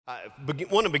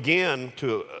Want to begin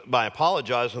by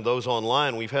apologizing to those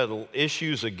online. We've had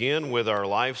issues again with our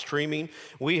live streaming.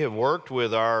 We have worked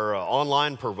with our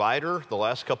online provider the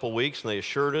last couple of weeks, and they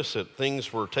assured us that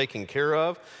things were taken care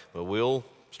of, but we'll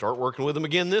start working with them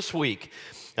again this week.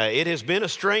 It has been a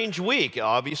strange week,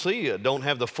 obviously. Don't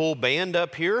have the full band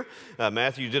up here.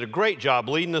 Matthew did a great job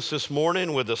leading us this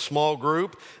morning with a small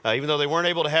group, even though they weren't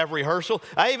able to have rehearsal.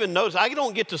 I even noticed, I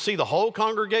don't get to see the whole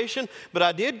congregation, but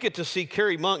I did get to see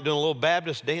Carrie Monk doing a little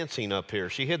Baptist dancing up here.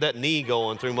 She had that knee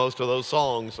going through most of those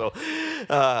songs. So,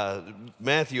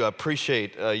 Matthew, I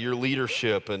appreciate your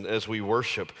leadership and as we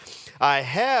worship. I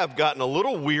have gotten a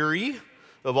little weary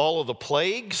of all of the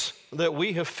plagues that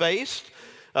we have faced.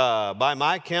 By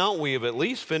my count, we have at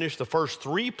least finished the first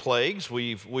 3 plagues.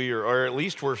 We're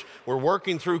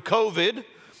working through COVID.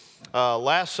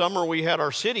 Last summer, we had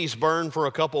our cities burned for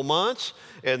a couple months,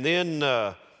 and then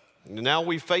now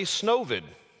we face Snowvid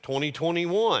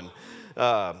 2021.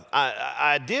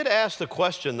 I did ask the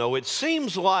question, though. It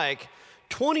seems like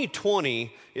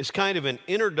 2020 is kind of an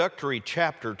introductory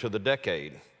chapter to the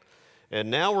decade. And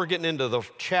now we're getting into the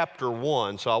chapter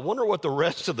 1, so I wonder what the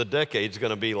rest of the decade is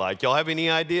going to be like. Y'all have any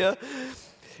idea?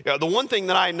 The one thing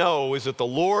that I know is that the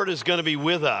Lord is going to be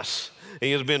with us.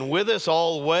 He has been with us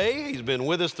all the way. He's been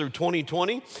with us through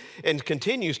 2020 and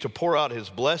continues to pour out his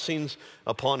blessings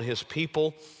upon his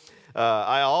people.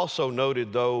 I also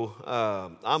noted,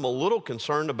 though, I'm a little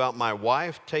concerned about my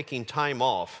wife taking time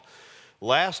off.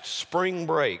 Last spring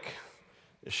break,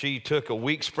 she took a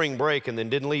week spring break and then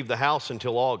didn't leave the house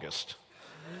until August.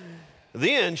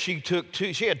 Then she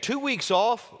had 2 weeks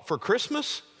off for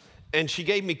Christmas, and she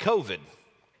gave me COVID.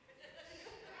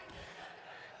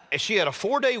 And she had a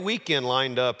 4-day weekend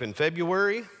lined up in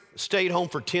February, stayed home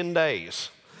for 10 days.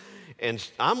 And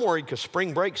I'm worried because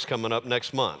spring break's coming up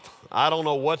next month. I don't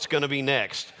know what's going to be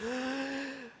next.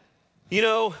 You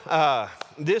know,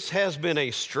 this has been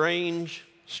a strange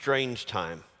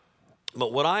time.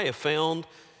 But what I have found,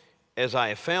 as I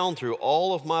have found through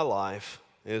all of my life,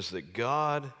 is that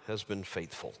God has been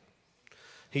faithful.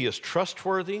 He is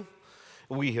trustworthy.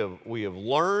 We have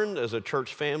learned as a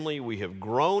church family. We have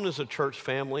grown as a church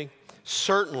family.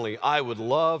 Certainly, I would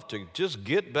love to just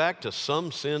get back to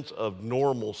some sense of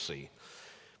normalcy.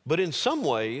 But in some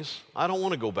ways, I don't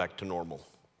want to go back to normal.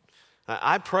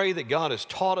 I pray that God has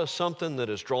taught us something that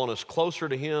has drawn us closer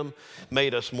to Him,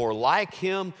 made us more like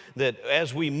Him, that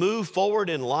as we move forward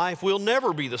in life, we'll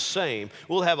never be the same.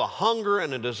 We'll have a hunger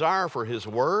and a desire for His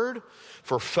Word,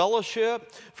 for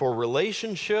fellowship, for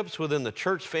relationships within the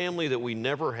church family that we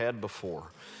never had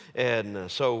before. And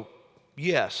so,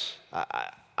 yes,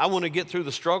 I want to get through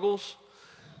the struggles,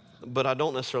 but I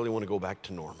don't necessarily want to go back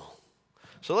to normal.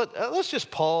 So let's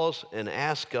just pause and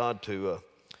ask God to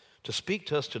speak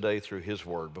to us today through His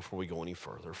Word before we go any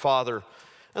further. Father,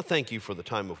 I thank You for the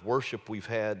time of worship we've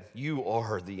had. You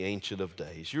are the Ancient of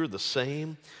Days. You're the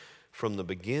same from the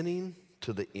beginning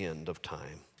to the end of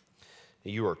time.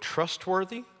 You are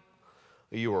trustworthy.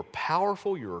 You are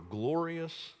powerful. You are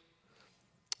glorious.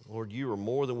 Lord, You are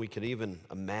more than we could even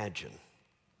imagine.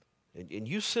 And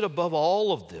You sit above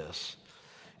all of this.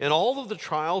 And all of the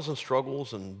trials and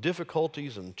struggles and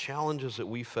difficulties and challenges that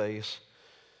we face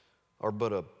are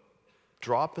but a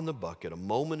drop in the bucket, a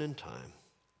moment in time.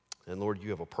 And Lord,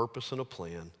 You have a purpose and a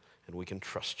plan, and we can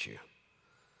trust You.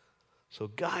 So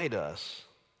guide us.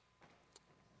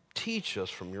 Teach us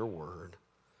from Your Word.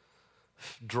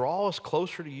 Draw us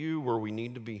closer to You where we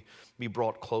need to be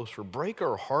brought closer. Break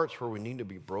our hearts where we need to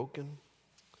be broken.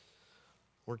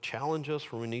 Or challenge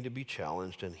us where we need to be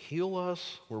challenged, and heal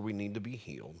us where we need to be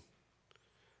healed.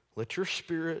 Let Your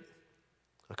Spirit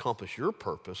accomplish Your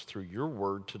purpose through Your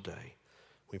Word today.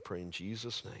 We pray in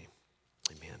Jesus' name.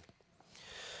 Amen.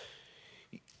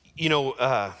 You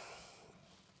know,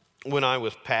 when I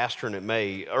was pastoring at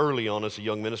May, early on as a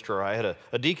young minister, I had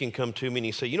a deacon come to me and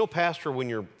he said, you know, Pastor, when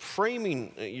you're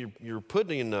framing, you're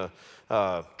putting the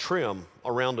trim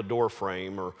around a door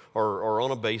frame or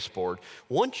on a baseboard,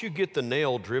 once you get the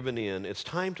nail driven in, it's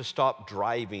time to stop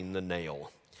driving the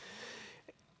nail.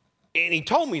 And he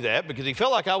told me that because he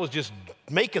felt like I was just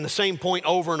making the same point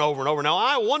over and over and over. Now,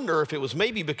 I wonder if it was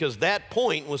maybe because that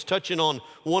point was touching on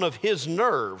one of his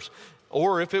nerves,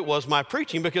 or if it was my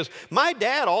preaching, because my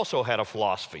dad also had a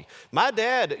philosophy. My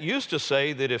dad used to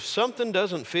say that if something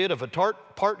doesn't fit, if a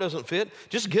part doesn't fit,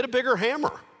 just get a bigger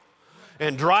hammer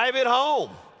and drive it home.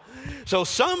 So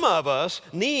some of us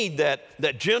need that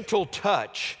gentle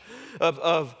touch of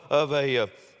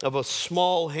a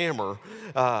small hammer.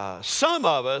 Some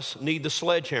of us need the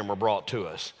sledgehammer brought to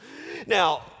us.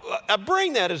 Now, I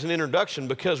bring that as an introduction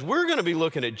because we're going to be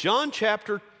looking at John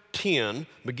chapter 10,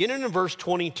 beginning in verse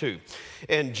 22.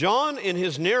 And John, in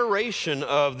his narration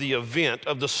of the event,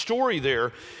 of the story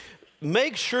there,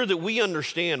 makes sure that we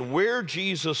understand where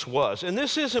Jesus was. And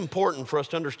this is important for us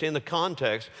to understand the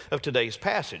context of today's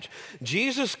passage.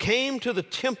 Jesus came to the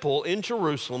temple in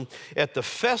Jerusalem at the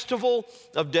festival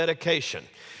of dedication.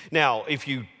 Now, if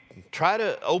you try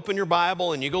to open your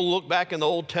Bible and you go look back in the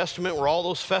Old Testament where all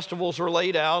those festivals are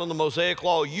laid out in the Mosaic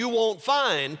Law, you won't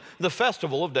find the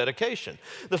festival of dedication.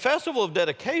 The festival of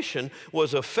dedication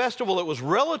was a festival that was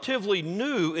relatively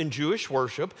new in Jewish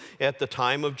worship at the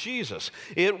time of Jesus.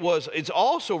 It's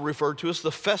also referred to as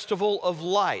the Festival of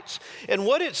Lights. And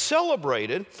what it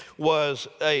celebrated was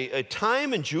a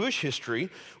time in Jewish history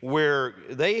where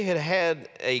they had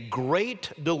a great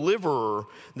deliverer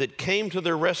that came to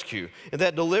their rescue. And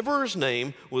that deliverer's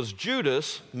name was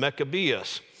Judas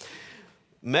Maccabeus.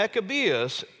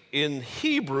 Maccabeus in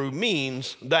Hebrew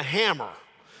means the hammer.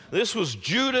 This was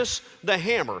Judas the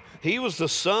hammer. He was the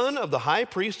son of the high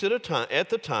priest at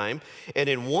the time, and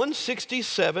in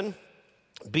 167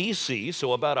 BC,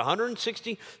 so about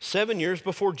 167 years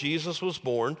before Jesus was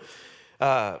born,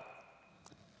 the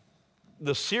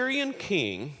Syrian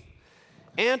king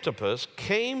Antipas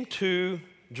came to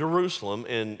Jerusalem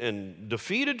and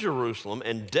defeated Jerusalem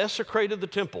and desecrated the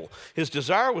temple. His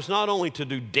desire was not only to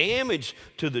do damage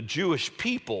to the Jewish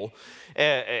people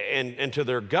and to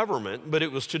their government, but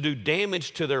it was to do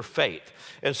damage to their faith.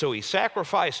 And so he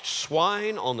sacrificed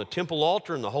swine on the temple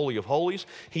altar in the Holy of Holies.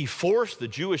 He forced the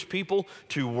Jewish people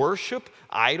to worship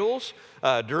idols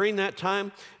during that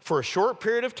time for a short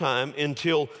period of time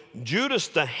until Judas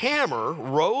the hammer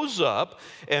rose up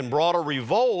and brought a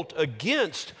revolt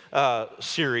against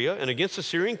Syria and against the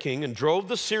Syrian king and drove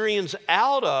the Syrians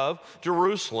out of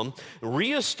Jerusalem,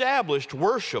 reestablished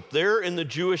worship there in the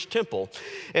Jewish temple.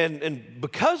 And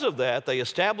because of that, they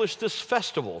established this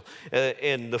festival.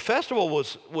 And the festival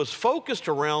was focused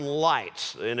around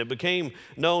lights, and it became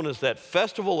known as that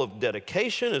Festival of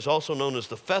Dedication. It's also known as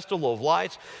the Festival of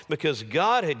Lights because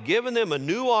God had given them a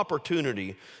new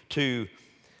opportunity to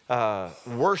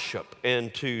worship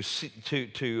and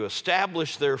to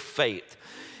establish their faith.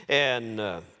 And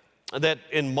that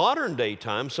in modern day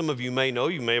time, some of you may know,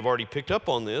 you may have already picked up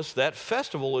on this, that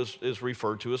festival is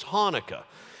referred to as Hanukkah.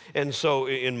 And so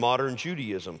in modern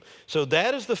Judaism. So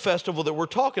that is the festival that we're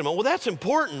talking about. Well, that's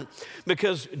important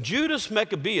because Judas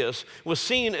Maccabeus was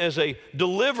seen as a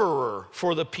deliverer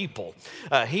for the people.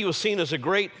 He was seen as a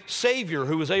great savior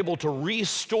who was able to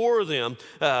restore them,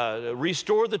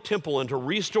 restore the temple and to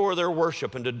restore their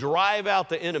worship and to drive out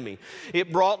the enemy.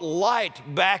 It brought light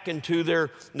back into their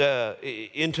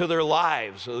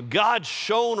lives. God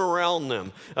shone around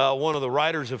them, one of the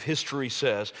writers of history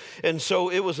says. And so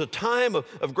it was a time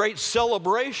of great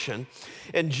celebration.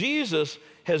 And Jesus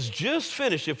has just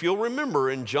finished, if you'll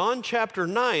remember, in John chapter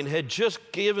 9, had just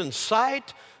given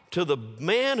sight to the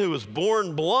man who was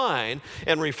born blind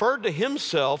and referred to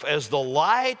himself as the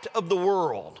light of the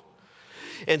world.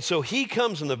 And so he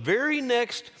comes in the very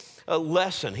next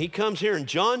lesson. He comes here in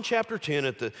John chapter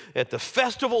 10 at the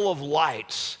Festival of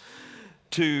Lights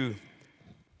to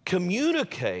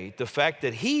communicate the fact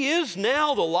that he is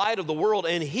now the light of the world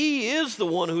and he is the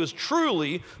one who is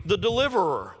truly the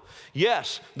deliverer.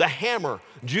 Yes, the hammer,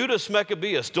 Judas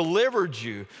Maccabeus, delivered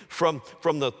you from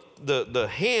the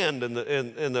hand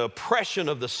and the oppression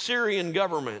of the Syrian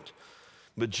government.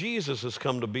 But Jesus has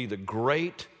come to be the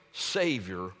great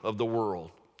Savior of the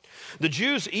world. The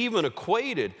Jews even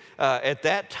equated at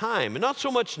that time, and not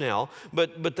so much now,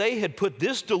 but they had put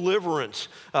this deliverance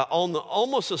on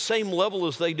almost the same level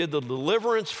as they did the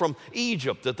deliverance from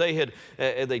Egypt, that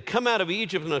they'd come out of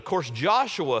Egypt, and of course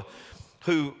Joshua,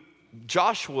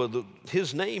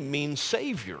 his name means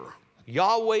Savior.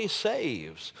 Yahweh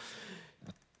saves.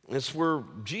 It's where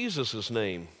Jesus'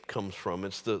 name comes from.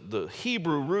 It's the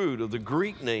Hebrew root of the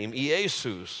Greek name,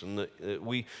 Iesus, and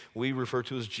we refer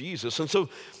to as Jesus. And so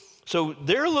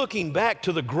they're looking back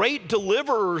to the great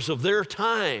deliverers of their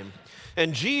time.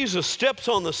 And Jesus steps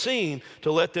on the scene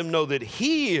to let them know that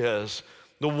he is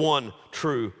the one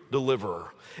true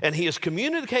deliverer. And he has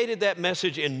communicated that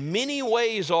message in many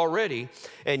ways already,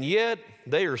 and yet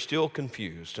they are still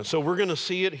confused. And so we're going to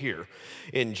see it here.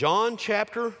 In John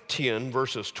chapter 10,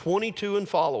 verses 22 and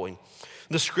following,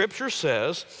 the scripture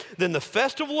says, "Then the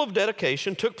festival of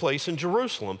dedication took place in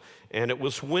Jerusalem, and it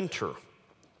was winter.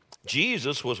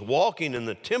 Jesus was walking in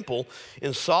the temple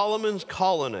in Solomon's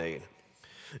colonnade.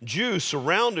 Jews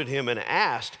surrounded him and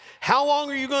asked, 'How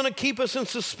long are you going to keep us in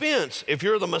suspense? If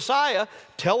you're the Messiah,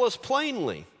 tell us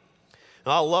plainly.'"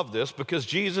 And I love this because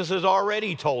Jesus has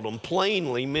already told them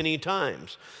plainly many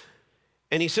times.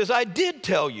 And he says, I did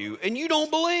tell you, and you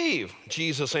don't believe.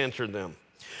 Jesus answered them,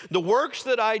 the works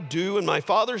that I do in my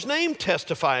Father's name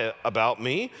testify about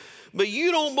me, but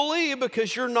you don't believe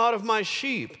because you're not of my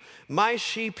sheep. My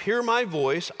sheep hear my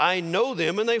voice, I know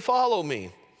them, and they follow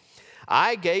me.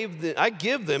 I give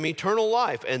them eternal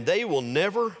life, and they will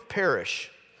never perish.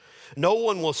 No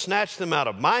one will snatch them out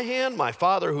of my hand. My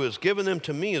Father who has given them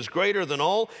to me is greater than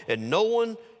all, and no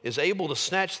one is able to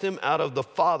snatch them out of the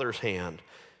Father's hand.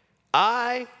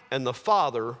 I and the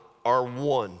Father are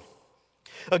one.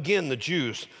 Again, the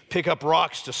Jews pick up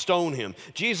rocks to stone him.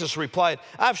 Jesus replied,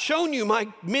 I've shown you my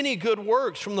many good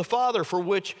works from the Father, for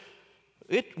which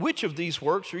of these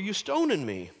works are you stoning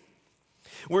me?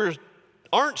 We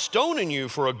aren't stoning you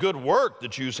for a good work, the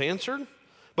Jews answered,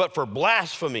 but for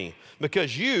blasphemy,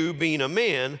 because you, being a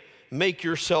man, make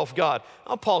yourself God.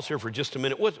 I'll pause here for just a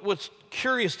minute. What's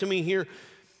curious to me here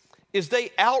is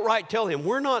they outright tell him,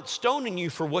 we're not stoning you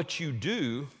for what you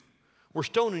do, we're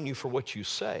stoning you for what you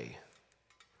say.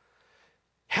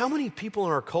 How many people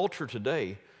in our culture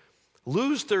today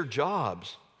lose their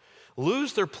jobs,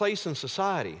 lose their place in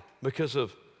society because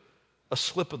of a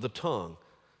slip of the tongue,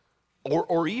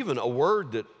 or even a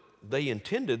word that they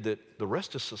intended that the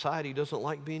rest of society doesn't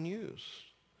like being used,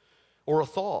 or a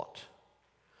thought?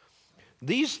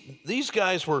 These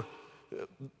guys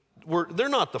they're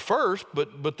not the first,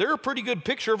 but they're a pretty good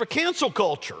picture of a cancel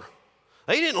culture.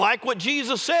 They didn't like what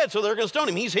Jesus said, so they're going to stone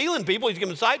him. He's healing people. He's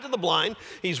giving sight to the blind.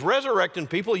 He's resurrecting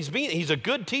people. He's a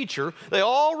good teacher. They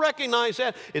all recognize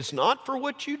that. It's not for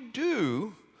what you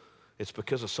do. It's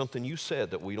because of something you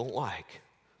said that we don't like,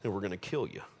 and we're going to kill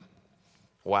you.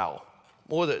 Wow.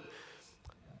 Boy, that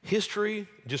history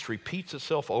just repeats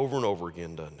itself over and over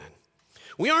again, doesn't it?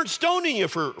 We aren't stoning you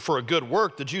for a good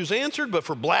work, the Jews answered, but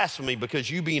for blasphemy,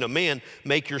 because you, being a man,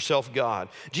 make yourself God.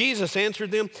 Jesus answered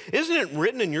them, isn't it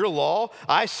written in your law,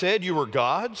 I said you were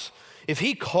gods? If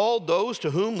he called those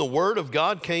to whom the word of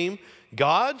God came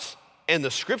gods, and the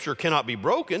scripture cannot be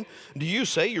broken, do you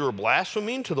say you are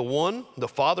blaspheming to the one the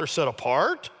Father set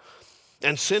apart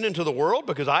and sent into the world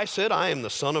because I said I am the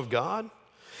Son of God?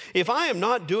 If I am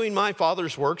not doing my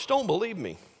Father's works, don't believe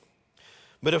me.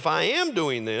 But if I am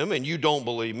doing them and you don't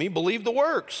believe me, believe the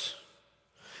works.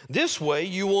 This way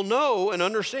you will know and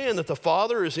understand that the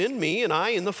Father is in me and I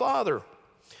in the Father.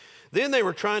 Then they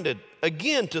were trying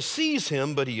to seize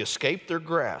him, but he escaped their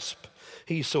grasp.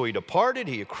 So he departed,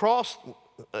 across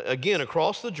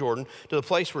the Jordan to the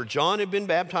place where John had been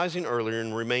baptizing earlier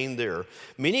and remained there.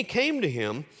 Many came to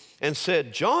him and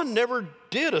said, John never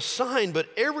did a sign, but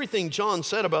everything John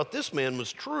said about this man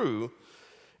was true.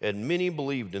 And many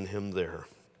believed in him there.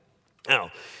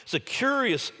 Now, it's a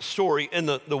curious story, and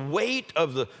the weight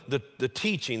of the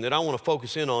teaching that I want to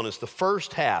focus in on is the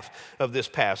first half of this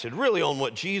passage, really on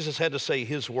what Jesus had to say,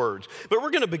 his words. But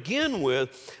we're going to begin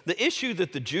with the issue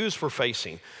that the Jews were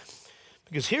facing.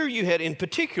 Because here you had, in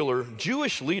particular,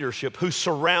 Jewish leadership who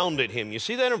surrounded him. You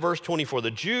see that in verse 24. The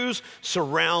Jews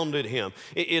surrounded him.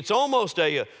 It's almost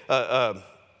a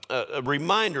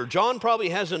reminder. John probably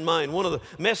has in mind one of the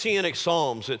messianic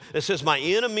psalms that says, my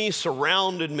enemies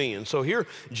surrounded me. And so here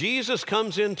Jesus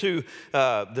comes into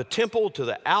the temple, to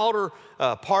the outer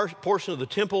portion of the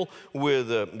temple with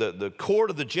the court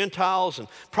of the Gentiles, and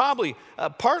probably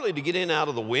partly to get in out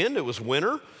of the wind. It was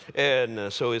winter.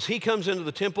 And so as he comes into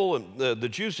the temple, and the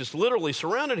Jews just literally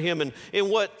surrounded him, and in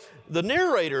what the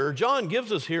narrator, John,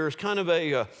 gives us here is kind of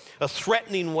a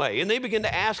threatening way. And they begin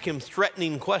to ask him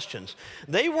threatening questions.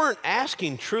 They weren't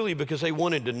asking truly because they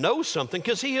wanted to know something,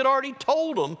 because he had already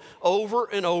told them over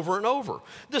and over and over.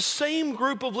 The same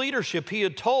group of leadership he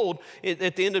had told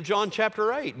at the end of John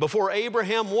chapter 8. Before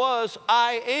Abraham was,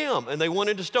 I am. And they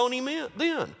wanted to stone him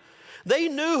then. They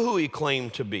knew who he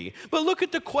claimed to be. But look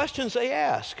at the questions they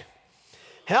ask.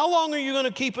 How long are you going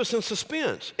to keep us in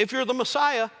suspense? If you're the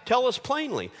Messiah, tell us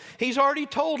plainly. He's already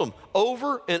told them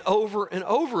over and over and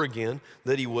over again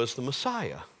that he was the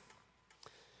Messiah.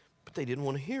 But they didn't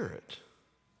want to hear it.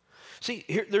 See,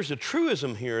 there's a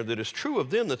truism here that is true of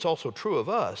them that's also true of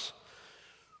us.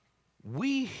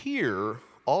 We hear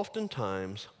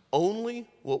oftentimes only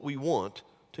what we want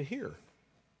to hear.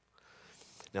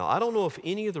 Now, I don't know if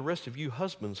any of the rest of you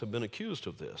husbands have been accused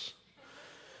of this,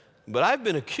 but I've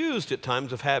been accused at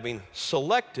times of having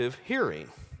selective hearing.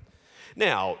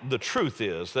 Now, the truth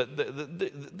is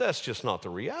that that's just not the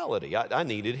reality. I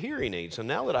needed hearing aids, and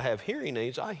now that I have hearing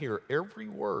aids, I hear every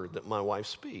word that my wife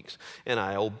speaks, and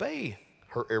I obey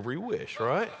her every wish,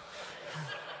 right?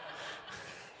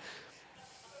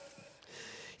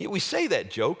 We say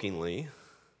that jokingly,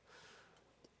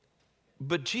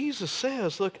 but Jesus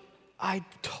says, look, I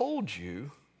told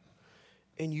you,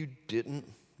 and you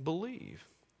didn't believe.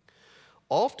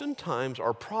 oftentimes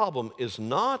our problem is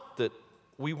not that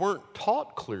we weren't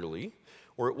taught clearly,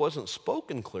 or it wasn't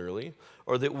spoken clearly,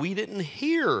 or that we didn't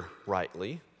hear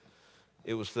rightly.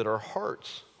 It was that our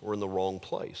hearts were in the wrong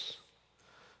place.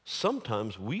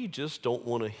 Sometimes we just don't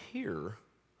want to hear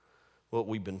what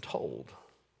we've been told.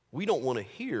 We don't want to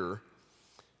hear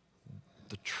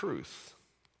the truth.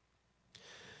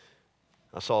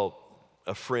 I saw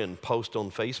a friend post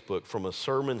on Facebook from a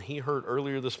sermon he heard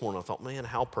earlier this morning. I thought, man,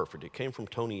 how perfect. It came from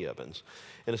Tony Evans.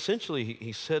 And essentially,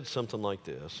 he said something like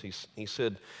this. He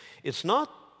said, it's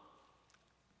not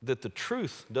that the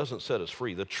truth doesn't set us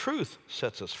free. The truth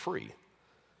sets us free.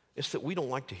 It's that we don't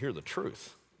like to hear the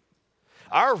truth.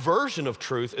 Our version of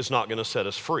truth is not going to set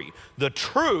us free. The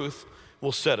truth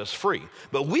will set us free.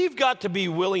 But we've got to be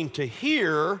willing to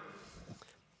hear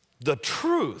the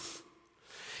truth.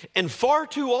 And far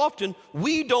too often,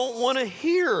 we don't want to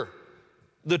hear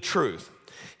the truth.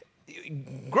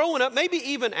 Growing up, maybe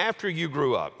even after you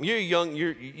grew up, you're young,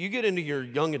 you get into your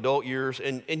young adult years,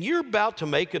 and you're about to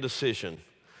make a decision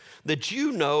that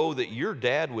you know that your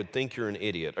dad would think you're an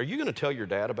idiot. Are you going to tell your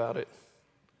dad about it?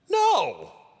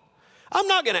 No. I'm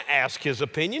not going to ask his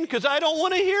opinion because I don't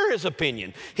want to hear his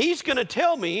opinion. He's going to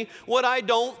tell me what I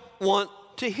don't want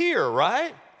to hear,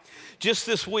 right? Just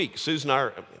this week, Susan and I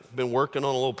have been working on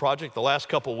a little project the last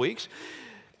couple weeks.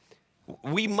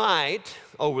 We might,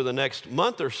 over the next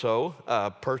month or so,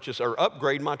 purchase or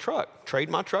upgrade my truck, trade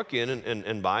my truck in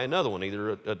and buy another one,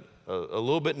 either a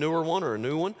little bit newer one or a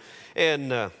new one.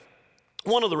 And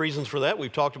one of the reasons for that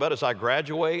we've talked about as I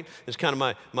graduate is kind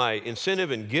of my incentive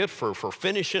and gift for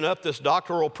finishing up this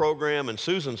doctoral program. And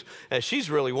Susan's, she's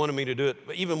really wanted me to do it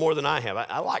even more than I have.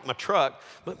 I like my truck,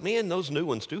 but man, those new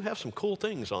ones do have some cool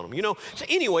things on them, you know. So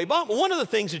anyway, Bob, one of the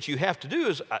things that you have to do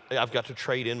is I've got to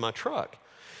trade in my truck.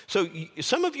 So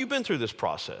some of you have been through this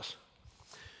process.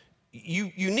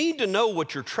 You need to know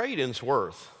what your trade-in's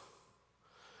worth,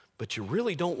 but you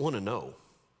really don't want to know.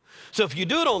 So if you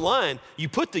do it online, you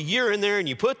put the year in there and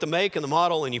you put the make and the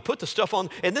model and you put the stuff on,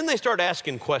 and then they start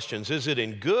asking questions. Is it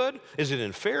in good? Is it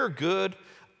in fair, good,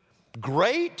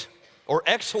 great, or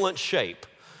excellent shape?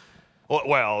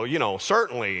 Well, you know,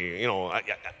 certainly, you know,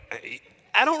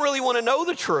 I don't really want to know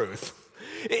the truth.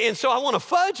 And so I want to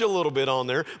fudge a little bit on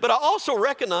there, but I also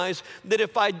recognize that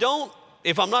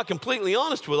if I'm not completely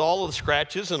honest with all of the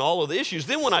scratches and all of the issues,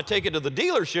 then when I take it to the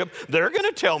dealership, they're going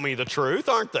to tell me the truth,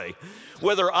 aren't they?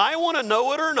 Whether I want to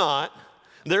know it or not,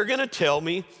 they're going to tell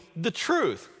me the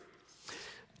truth.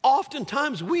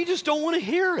 Oftentimes, we just don't want to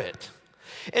hear it.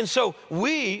 And so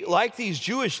we, like these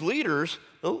Jewish leaders,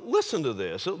 listen to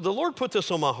this. The Lord put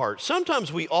this on my heart.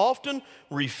 Sometimes we often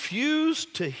refuse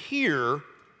to hear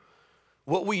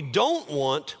what we don't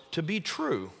want to be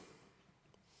true.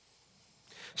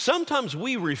 Sometimes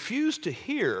we refuse to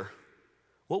hear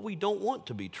what we don't want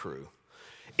to be true.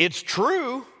 It's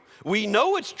true. We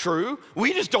know it's true.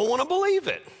 We just don't want to believe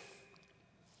it.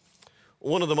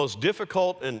 One of the most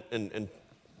difficult and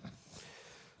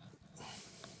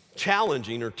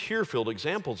challenging or tear-filled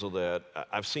examples of that,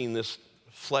 I've seen this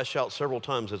flesh out several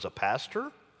times as a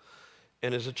pastor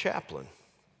and as a chaplain.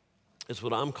 It's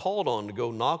when I'm called on to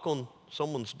go knock on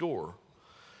someone's door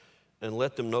and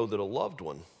let them know that a loved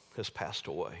one has passed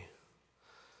away.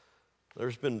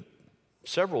 There's been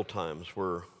several times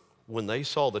where when they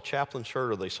saw the chaplain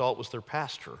shirt or they saw it was their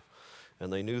pastor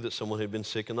and they knew that someone had been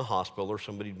sick in the hospital or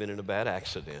somebody had been in a bad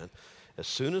accident, as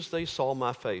soon as they saw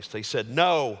my face, they said,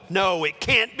 no, it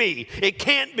can't be. It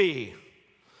can't be.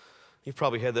 You've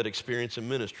probably had that experience in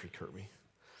ministry, Kirby.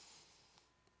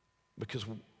 Because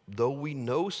though we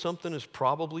know something is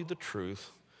probably the truth,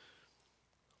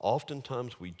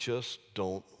 oftentimes we just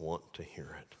don't want to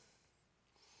hear it.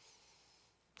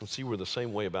 And see, we're the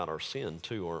same way about our sin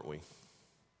too, aren't we?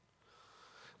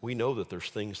 We know that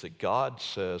there's things that God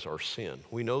says are sin.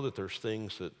 We know that there's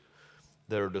things that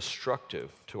are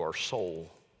destructive to our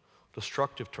soul,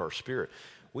 destructive to our spirit.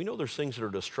 We know there's things that are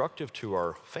destructive to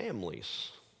our families,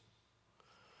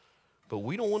 but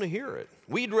we don't want to hear it.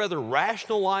 We'd rather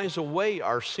rationalize away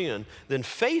our sin than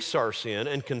face our sin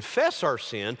and confess our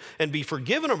sin and be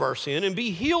forgiven of our sin and be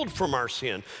healed from our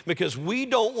sin because we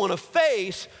don't want to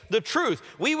face the truth.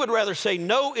 We would rather say,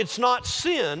 no, it's not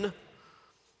sin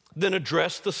than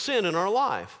address the sin in our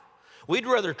life. We'd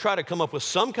rather try to come up with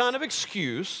some kind of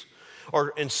excuse or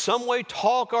in some way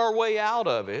talk our way out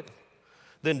of it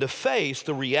than to face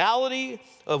the reality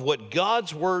of what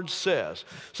God's word says.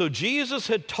 So Jesus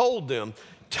had told them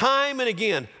time and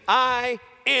again, I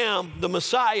am the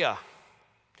Messiah.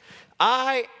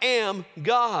 I am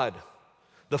God.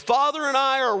 The Father and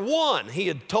I are one. He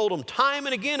had told them time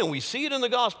and again, and we see it in the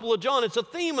Gospel of John. It's a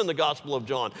theme in the Gospel of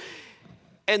John.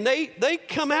 And they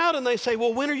come out and they say,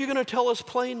 well, when are you going to tell us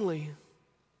plainly?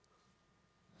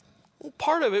 Well,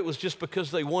 part of it was just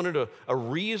because they wanted a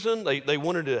reason. They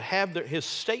wanted to have his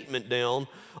statement down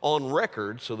on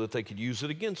record so that they could use it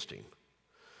against him.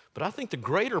 But I think the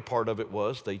greater part of it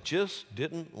was they just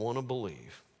didn't want to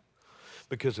believe.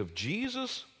 Because if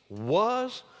Jesus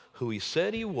was who he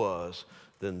said he was,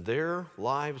 then their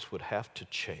lives would have to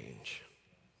change.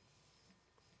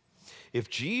 If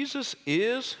Jesus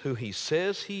is who he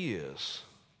says he is,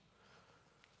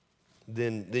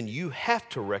 then you have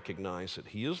to recognize that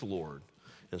he is Lord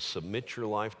and submit your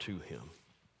life to him.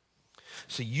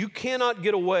 See, you cannot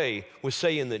get away with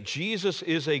saying that Jesus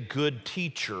is a good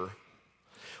teacher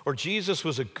or Jesus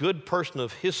was a good person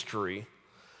of history,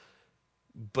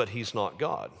 but he's not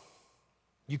God.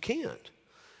 You can't.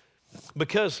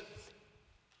 Because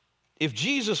if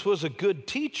Jesus was a good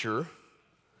teacher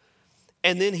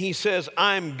and then he says,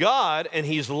 I'm God, and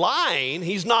he's lying,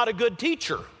 he's not a good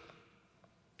teacher.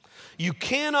 You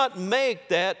cannot make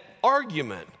that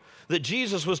argument that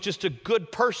Jesus was just a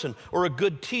good person or a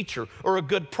good teacher or a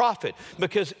good prophet,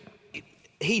 because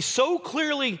he so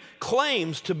clearly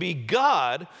claims to be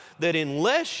God that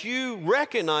unless you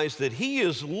recognize that he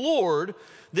is Lord,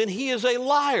 then he is a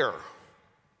liar.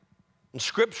 And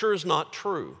Scripture is not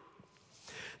true.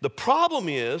 The problem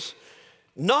is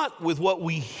not with what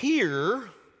we hear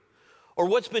or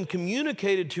what's been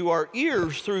communicated to our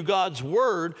ears through God's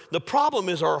word. The problem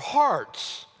is our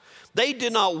hearts. They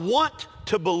did not want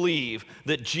to believe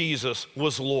that Jesus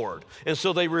was Lord. And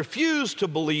so they refused to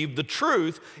believe the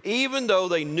truth, even though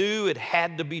they knew it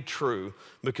had to be true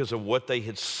because of what they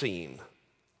had seen.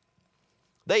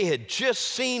 They had just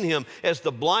seen him, as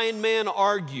the blind man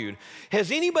argued.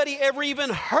 Has anybody ever even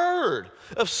heard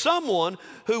of someone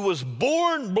who was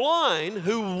born blind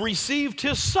who received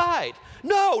his sight?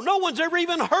 No one's ever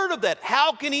even heard of that.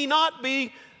 How can he not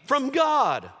be from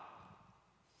God?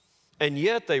 And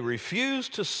yet they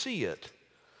refused to see it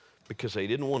because they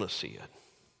didn't want to see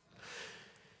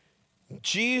it.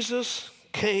 Jesus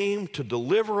came to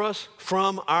deliver us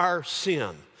from our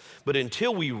sin. But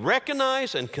until we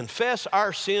recognize and confess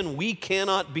our sin, we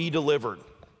cannot be delivered.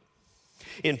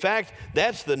 In fact,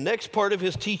 that's the next part of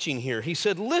his teaching here. He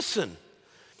said, listen,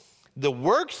 the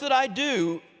works that I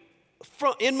do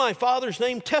in my Father's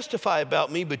name testify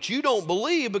about me, but you don't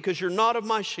believe because you're not of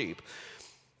my sheep.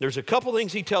 There's a couple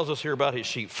things he tells us here about his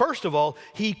sheep. First of all,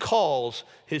 he calls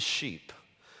his sheep.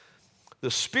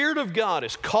 The Spirit of God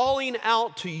is calling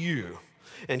out to you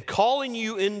and calling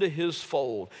you into his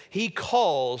fold. He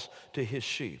calls to his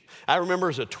sheep. I remember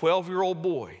as a 12-year-old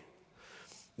boy,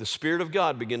 the Spirit of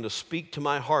God began to speak to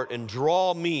my heart and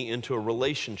draw me into a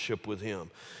relationship with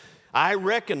him. I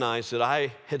recognized that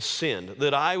I had sinned,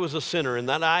 that I was a sinner, and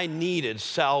that I needed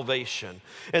salvation.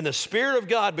 And the Spirit of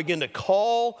God began to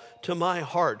call to my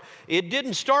heart. It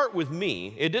didn't start with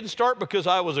me. It didn't start because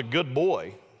I was a good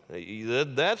boy.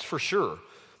 That's for sure.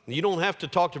 You don't have to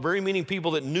talk to very many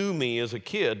people that knew me as a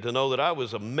kid to know that I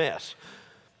was a mess.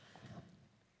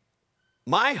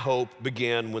 My hope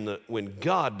began when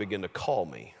God began to call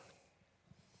me.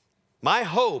 My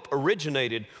hope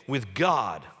originated with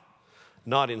God,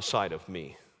 not inside of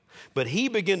me. But he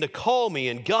began to call me,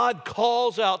 and God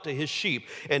calls out to his sheep,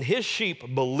 and his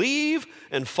sheep believe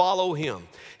and follow him.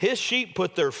 His sheep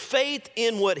put their faith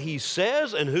in what he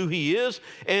says and who he is,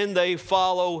 and they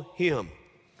follow him.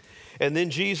 And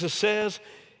then Jesus says,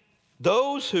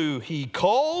 those who he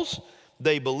calls,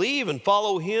 they believe and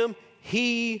follow him,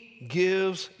 he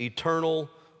gives eternal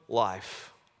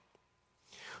life.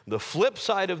 The flip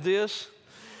side of this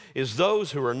is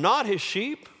those who are not his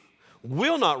sheep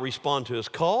will not respond to his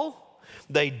call.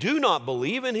 They do not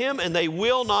believe in him, and they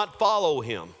will not follow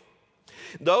him.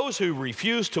 Those who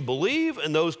refuse to believe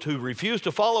and those who refuse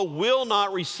to follow will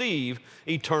not receive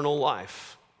eternal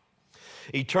life.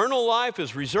 Eternal life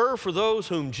is reserved for those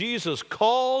whom Jesus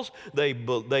calls.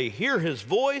 They hear his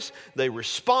voice, they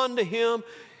respond to him,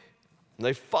 and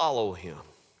they follow him.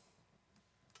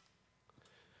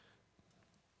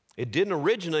 It didn't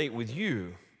originate with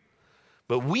you,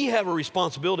 but we have a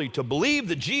responsibility to believe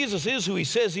that Jesus is who he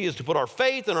says he is, to put our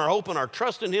faith and our hope and our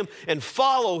trust in him and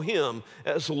follow him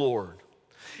as Lord.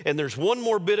 And there's one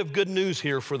more bit of good news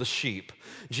here for the sheep.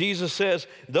 Jesus says,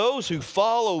 those who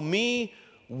follow me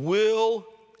will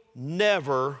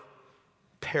never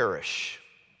perish.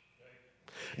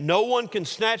 No one can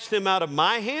snatch them out of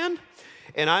my hand,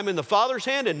 and I'm in the Father's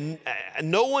hand, and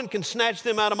no one can snatch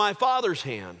them out of my Father's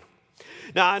hand.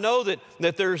 Now, I know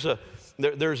that there's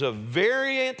a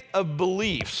variant of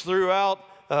beliefs throughout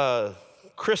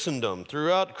Christendom,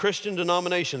 throughout Christian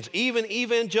denominations, even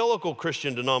evangelical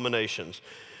Christian denominations,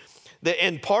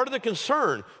 And part of the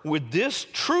concern with this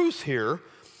truth here,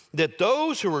 that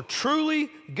those who are truly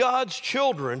God's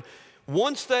children,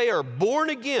 once they are born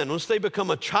again, once they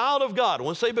become a child of God,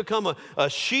 once they become a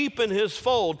sheep in his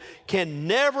fold, can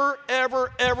never,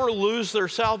 ever, ever lose their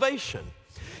salvation.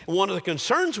 And one of the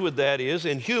concerns with that is,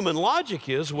 and human logic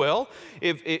is, well,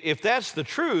 if that's the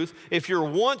truth, if you're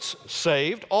once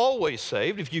saved, always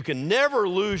saved, if you can never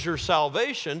lose your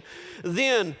salvation,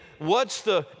 then what's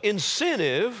the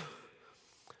incentive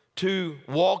to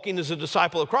walking as a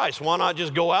disciple of Christ? Why not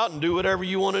just go out and do whatever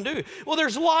you want to do? Well,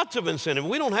 there's lots of incentive.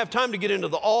 We don't have time to get into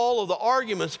all of the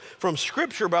arguments from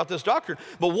Scripture about this doctrine.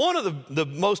 But one of the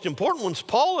most important ones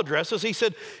Paul addresses, he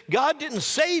said, God didn't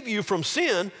save you from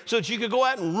sin so that you could go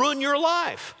out and ruin your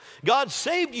life. God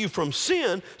saved you from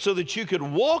sin so that you could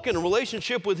walk in a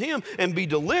relationship with him and be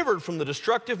delivered from the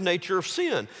destructive nature of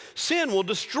sin. Sin will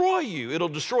destroy you. It'll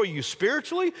destroy you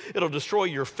spiritually. It'll destroy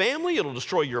your family. It'll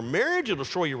destroy your marriage. It'll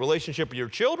destroy your relationship with your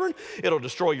children. It'll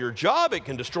destroy your job. It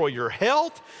can destroy your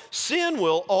health. Sin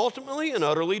will ultimately and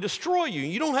utterly destroy you.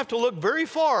 You don't have to look very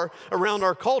far around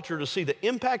our culture to see the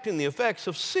impact and the effects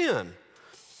of sin.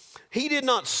 He did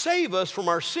not save us from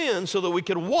our sin so that we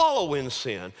could wallow in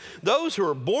sin. Those who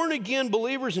are born again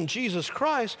believers in Jesus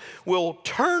Christ will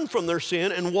turn from their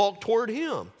sin and walk toward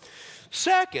him.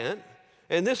 Second,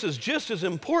 and this is just as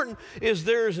important, is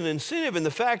there's an incentive in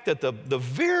the fact that the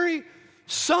very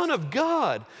Son of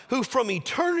God, who from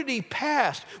eternity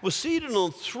past was seated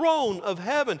on the throne of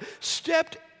heaven,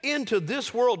 stepped into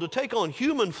this world to take on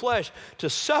human flesh, to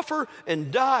suffer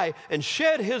and die and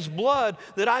shed his blood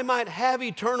that I might have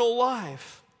eternal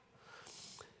life.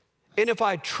 And if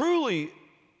I truly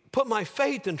put my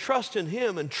faith and trust in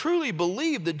him and truly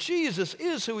believe that Jesus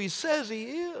is who he says he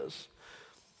is,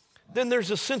 then there's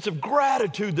a sense of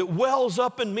gratitude that wells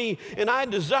up in me, and I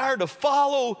desire to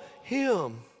follow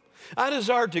him. I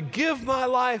desire to give my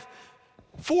life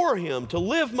for him, to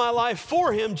live my life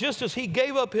for him, just as he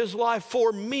gave up his life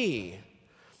for me.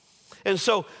 And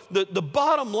so the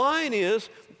bottom line is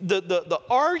the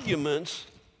arguments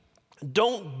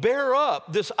don't bear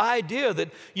up this idea that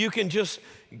you can just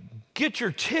get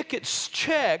your tickets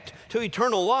checked to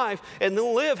eternal life and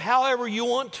then live however you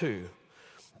want to.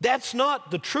 That's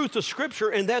not the truth of Scripture,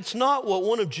 and that's not what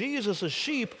one of Jesus'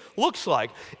 sheep looks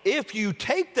like. If you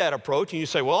take that approach and you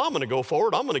say, well, I'm going to go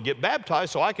forward, I'm going to get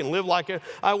baptized so I can live like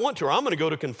I want to, or I'm going to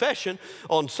go to confession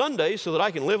on Sunday so that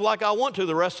I can live like I want to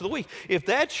the rest of the week. If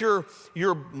that's your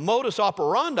modus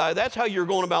operandi, that's how you're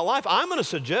going about life, I'm going to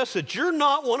suggest that you're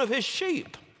not one of his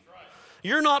sheep.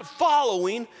 You're not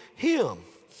following him.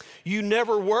 You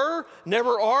never were,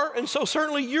 never are, and so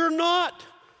certainly you're not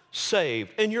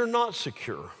saved and you're not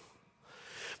secure.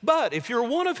 But if you're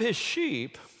one of his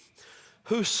sheep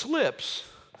who slips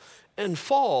and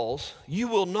falls, you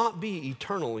will not be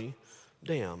eternally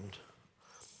damned.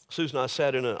 Susan and I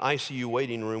sat in an ICU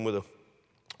waiting room with an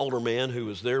older man who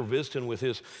was there visiting with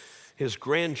his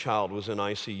grandchild was in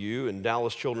ICU in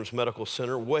Dallas Children's Medical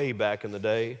Center way back in the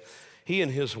day. He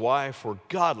and his wife were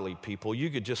godly people.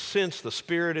 You could just sense the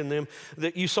spirit in them.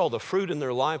 That you saw the fruit in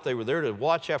their life. They were there to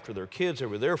watch after their kids. They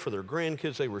were there for their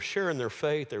grandkids. They were sharing their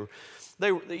faith.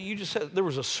 There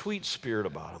was a sweet spirit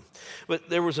about them. But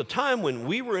there was a time when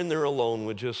we were in there alone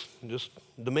with just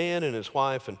the man and his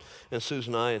wife and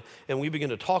Susan and I, and we began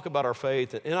to talk about our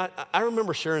faith. And I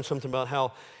remember sharing something about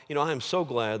how, I am so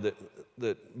glad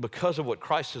that because of what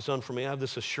Christ has done for me, I have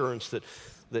this assurance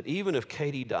that even if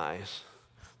Katie dies,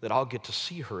 that I'll get to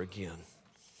see her again.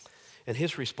 And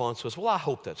his response was, well, I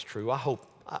hope that's true. I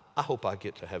hope I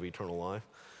get to have eternal life.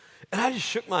 And I just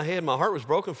shook my head. My heart was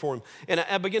broken for him. And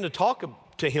I began to talk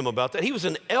to him about that. He was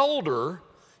an elder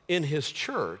in his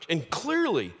church and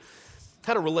clearly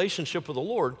had a relationship with the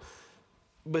Lord,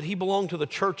 but he belonged to the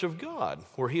church of God,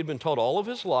 where he had been taught all of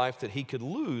his life that he could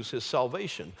lose his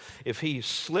salvation if he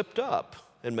slipped up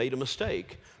and made a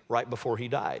mistake right before he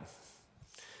died.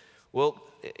 Well,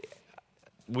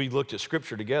 we looked at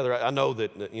Scripture together. I know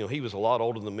that he was a lot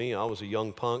older than me. I was a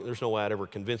young punk. There's no way I'd ever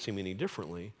convince him any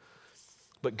differently.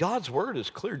 But God's word is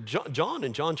clear. John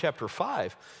in John chapter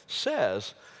 5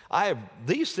 says,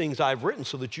 these things I've written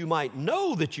so that you might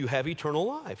know that you have eternal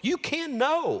life. You can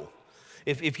know.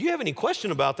 If you have any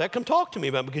question about that, come talk to me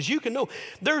about it, because you can know.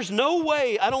 There's no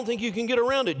way, I don't think you can get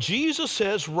around it. Jesus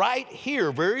says right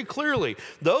here very clearly,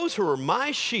 those who are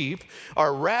my sheep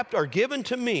are given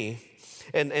to me,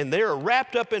 and they are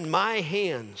wrapped up in my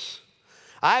hands.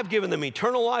 I have given them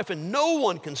eternal life, and no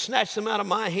one can snatch them out of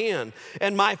my hand.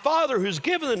 And my Father who's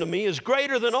given them to me is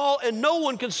greater than all, and no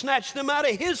one can snatch them out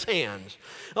of his hands.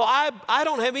 Now, I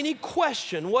don't have any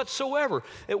question whatsoever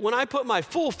that when I put my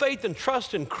full faith and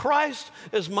trust in Christ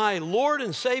as my Lord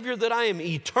and Savior, that I am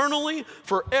eternally,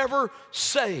 forever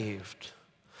saved.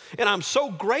 And I'm so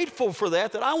grateful for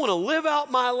that I want to live out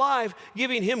my life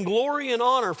giving him glory and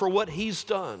honor for what he's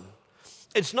done.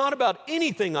 It's not about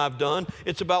anything I've done,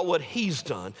 it's about what he's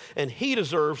done, and he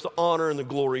deserves the honor and the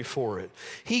glory for it.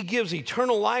 He gives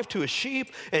eternal life to his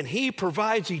sheep, and he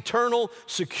provides eternal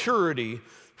security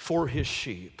for his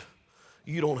sheep.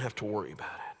 You don't have to worry about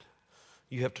it.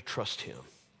 You have to trust him.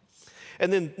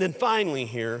 And then finally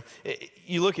here,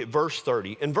 you look at verse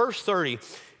 30. And verse 30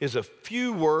 is a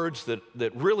few words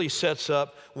that really sets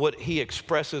up what he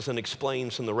expresses and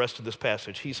explains in the rest of this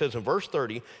passage. He says in verse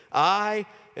 30, I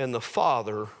and the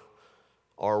Father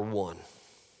are one.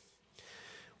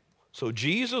 So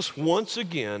Jesus once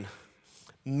again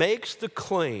makes the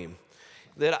claim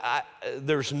that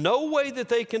there's no way that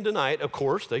they can deny it. Of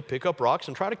course, they pick up rocks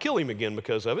and try to kill him again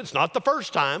because of it. It's not the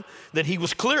first time that he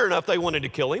was clear enough they wanted to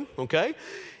kill him, okay?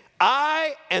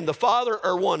 I and the Father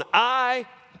are one. I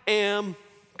am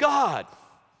God.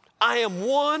 I am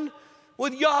one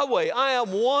with Yahweh. I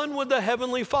am one with the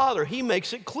Heavenly Father. He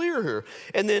makes it clear here.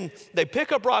 And then they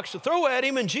pick up rocks to throw at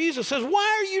him, and Jesus says,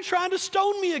 why are you trying to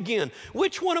stone me again?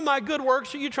 Which one of my good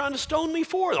works are you trying to stone me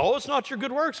for? Oh, it's not your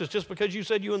good works. It's just because you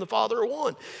said you and the Father are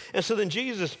one. And so then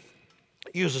Jesus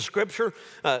uses scripture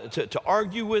to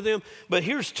argue with him. But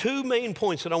here's two main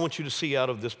points that I want you to see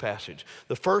out of this passage.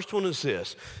 The first one is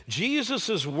this.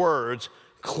 Jesus' words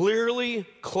clearly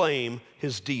claim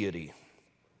his deity.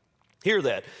 Hear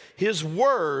that. His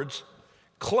words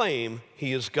claim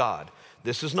he is God.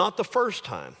 This is not the first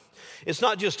time. It's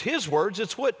not just his words,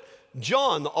 it's what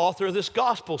John, the author of this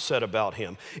gospel, said about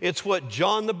him. It's what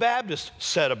John the Baptist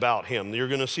said about him. You're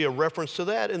going to see a reference to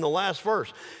that in the last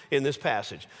verse in this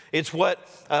passage. It's what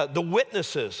other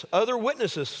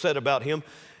witnesses said about him.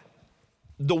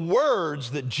 The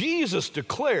words that Jesus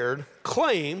declared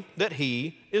claim that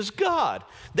he is God.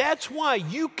 That's why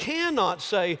you cannot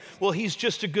say, well, he's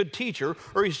just a good teacher,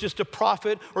 or he's just a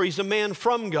prophet, or he's a man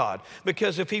from God.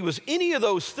 Because if he was any of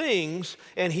those things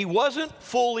and he wasn't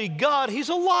fully God, he's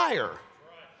a liar.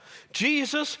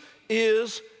 Jesus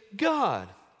is God.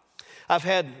 I've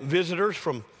had visitors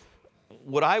from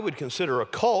what I would consider a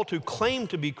cult who claim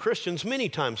to be Christians many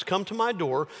times come to my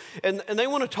door and they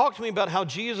want to talk to me about how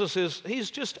Jesus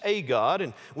he's just a God,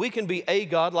 and we can be a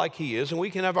God like he is, and we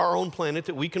can have our own planet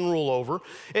that we can rule over,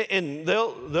 and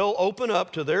they'll open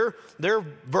up to their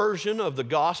version of the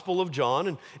Gospel of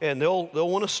John, and they'll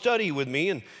want to study with me,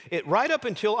 and right up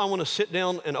until I want to sit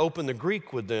down and open the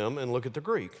Greek with them and look at the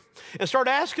Greek and start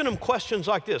asking them questions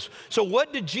like this. So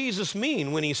what did Jesus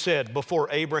mean when he said, before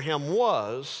Abraham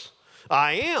was,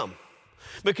 I am?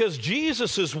 Because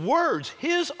Jesus' words,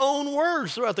 his own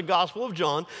words throughout the Gospel of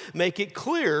John, make it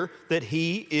clear that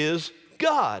he is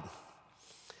God.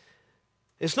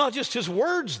 It's not just his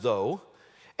words, though.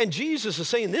 And Jesus is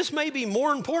saying, this may be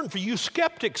more important for you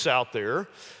skeptics out there.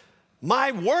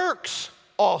 My works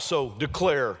also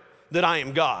declare that I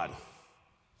am God.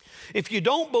 If you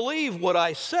don't believe what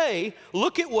I say,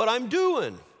 look at what I'm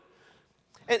doing.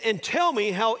 And tell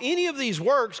me how any of these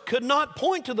works could not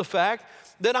point to the fact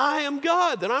that I am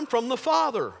God, that I'm from the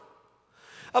Father.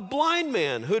 A blind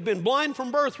man who had been blind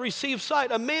from birth receives sight.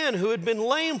 A man who had been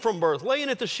lame from birth, laying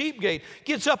at the sheep gate,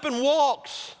 gets up and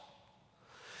walks.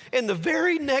 And the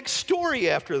very next story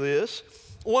after this,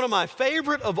 one of my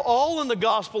favorite of all in the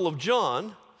Gospel of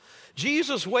John,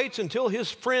 Jesus waits until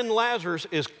his friend Lazarus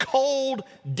is cold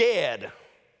dead,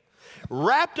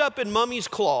 wrapped up in mummy's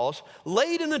cloths,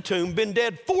 laid in the tomb, been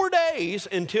dead 4 days,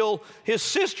 until his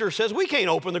sister says, we can't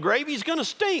open the grave, he's going to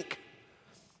stink.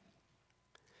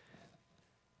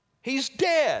 He's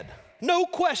dead, no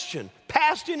question,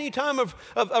 past any time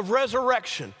of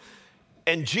resurrection.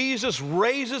 And Jesus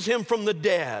raises him from the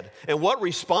dead. And what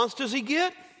response does he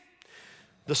get?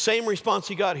 The same response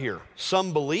he got here.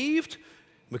 Some believed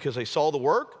because they saw the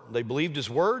work, they believed his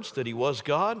words that he was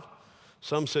God.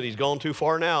 Some said he's gone too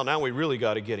far now we really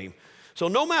got to get him. So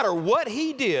no matter what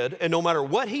he did and no matter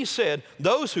what he said,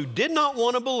 those who did not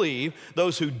want to believe,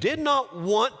 those who did not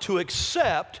want to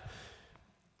accept,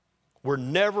 were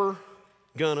never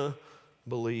gonna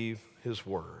believe his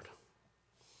word.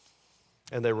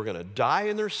 And they were gonna die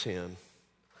in their sin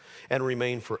and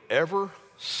remain forever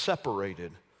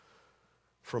separated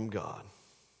from God.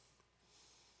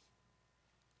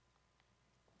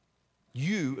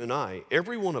 You and I,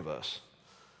 every one of us,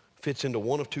 fits into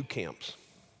one of two camps.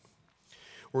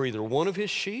 We're either one of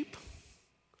his sheep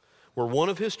We're one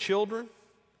of his children,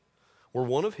 we're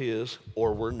one of his,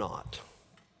 or we're not.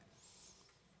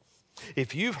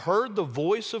 If you've heard the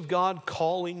voice of God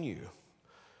calling you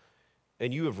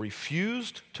and you have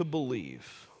refused to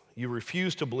believe, you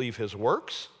refuse to believe his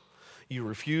works, you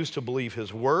refuse to believe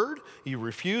his word, you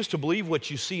refuse to believe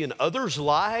what you see in others'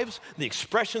 lives, the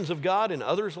expressions of God in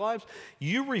others' lives,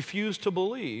 you refuse to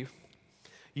believe,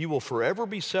 you will forever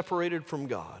be separated from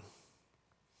God.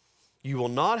 You will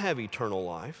not have eternal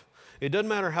life. It doesn't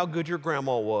matter how good your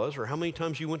grandma was or how many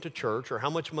times you went to church or how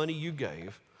much money you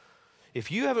gave. If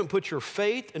you haven't put your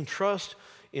faith and trust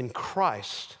in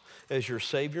Christ as your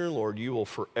Savior and Lord, you will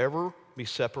forever be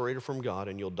separated from God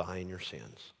and you'll die in your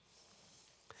sins.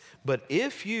 But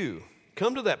if you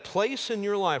come to that place in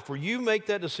your life where you make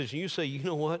that decision, you say, you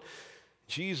know what?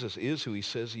 Jesus is who he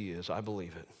says he is. I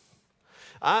believe it.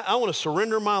 I want to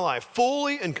surrender my life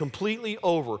fully and completely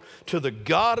over to the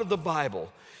God of the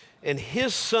Bible and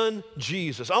his son,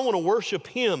 Jesus. I want to worship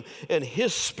him and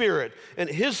his Spirit and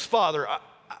his Father.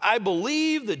 I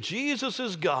believe that Jesus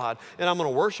is God, and I'm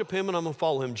going to worship him and I'm going to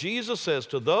follow him. Jesus says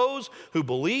to those who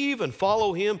believe and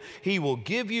follow him, he will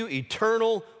give you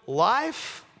eternal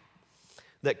life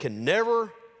that can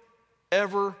never,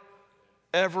 ever,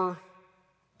 ever,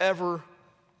 ever,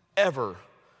 ever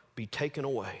be taken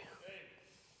away.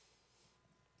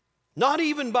 Not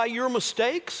even by your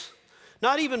mistakes,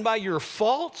 not even by your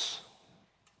faults,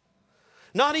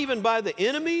 not even by the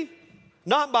enemy,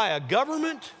 not by a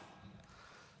government,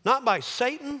 not by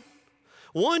Satan.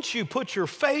 Once you put your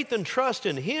faith and trust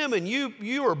in him and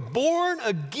you are born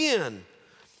again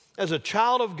as a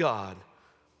child of God,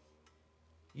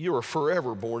 you are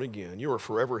forever born again. You are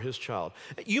forever his child.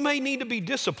 You may need to be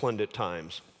disciplined at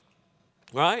times,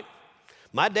 right?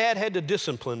 My dad had to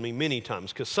discipline me many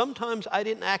times because sometimes I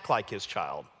didn't act like his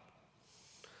child.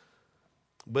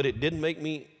 But it didn't make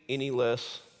me any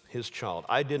less his child.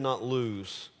 I did not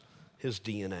lose his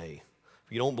DNA.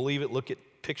 If you don't believe it, look at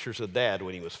pictures of Dad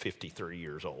when he was 53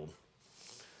 years old.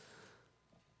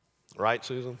 Right,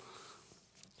 Susan?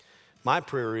 My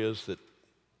prayer is that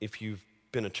if you've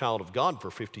been a child of God for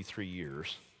 53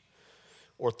 years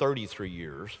or 33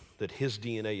 years, that his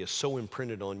DNA is so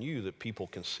imprinted on you that people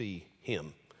can see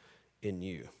him in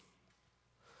you.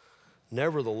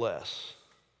 Nevertheless,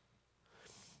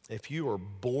 if you are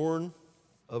born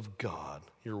of God,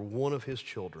 you're one of his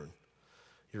children,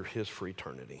 you're his for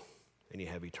eternity, and you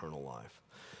have eternal life.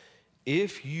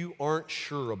 If you aren't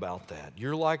sure about that,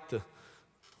 you're like the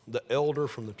elder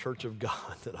from the Church of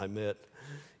God that I met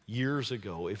years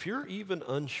ago. If you're even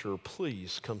unsure,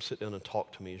 please come sit down and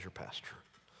talk to me as your pastor.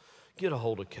 Get a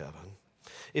hold of Kevin.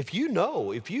 If you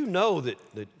know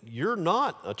that you're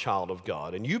not a child of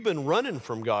God and you've been running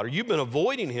from God or you've been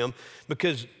avoiding him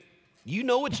because you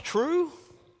know it's true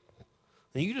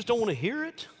and you just don't want to hear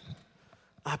it,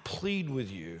 I plead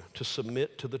with you to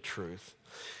submit to the truth.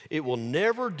 It will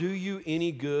never do you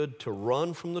any good to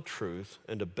run from the truth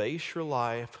and to base your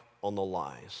life on the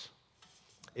lies.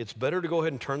 It's better to go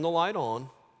ahead and turn the light on,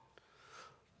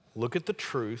 look at the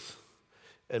truth,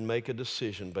 and make a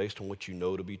decision based on what you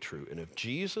know to be true. And if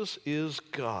Jesus is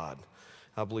God,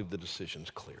 I believe the decision's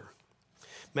clear.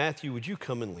 Matthew, would you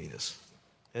come and lead us?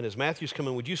 And as Matthew's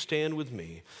coming, would you stand with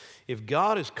me? If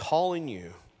God is calling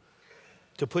you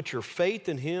to put your faith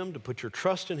in him, to put your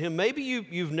trust in him, maybe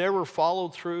you've never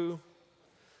followed through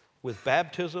with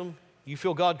baptism. You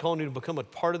feel God calling you to become a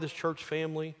part of this church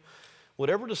family.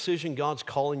 Whatever decision God's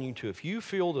calling you to, if you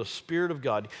feel the Spirit of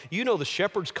God, you know the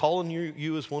shepherd's calling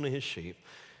you as one of his sheep.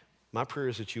 My prayer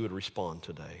is that you would respond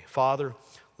today. Father,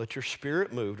 let your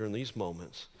Spirit move during these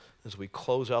moments as we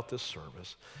close out this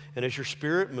service. And as your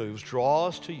Spirit moves, draw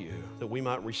us to you that we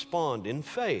might respond in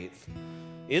faith,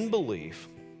 in belief,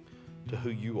 to who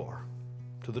you are,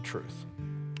 to the truth.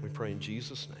 We pray in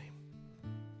Jesus' name.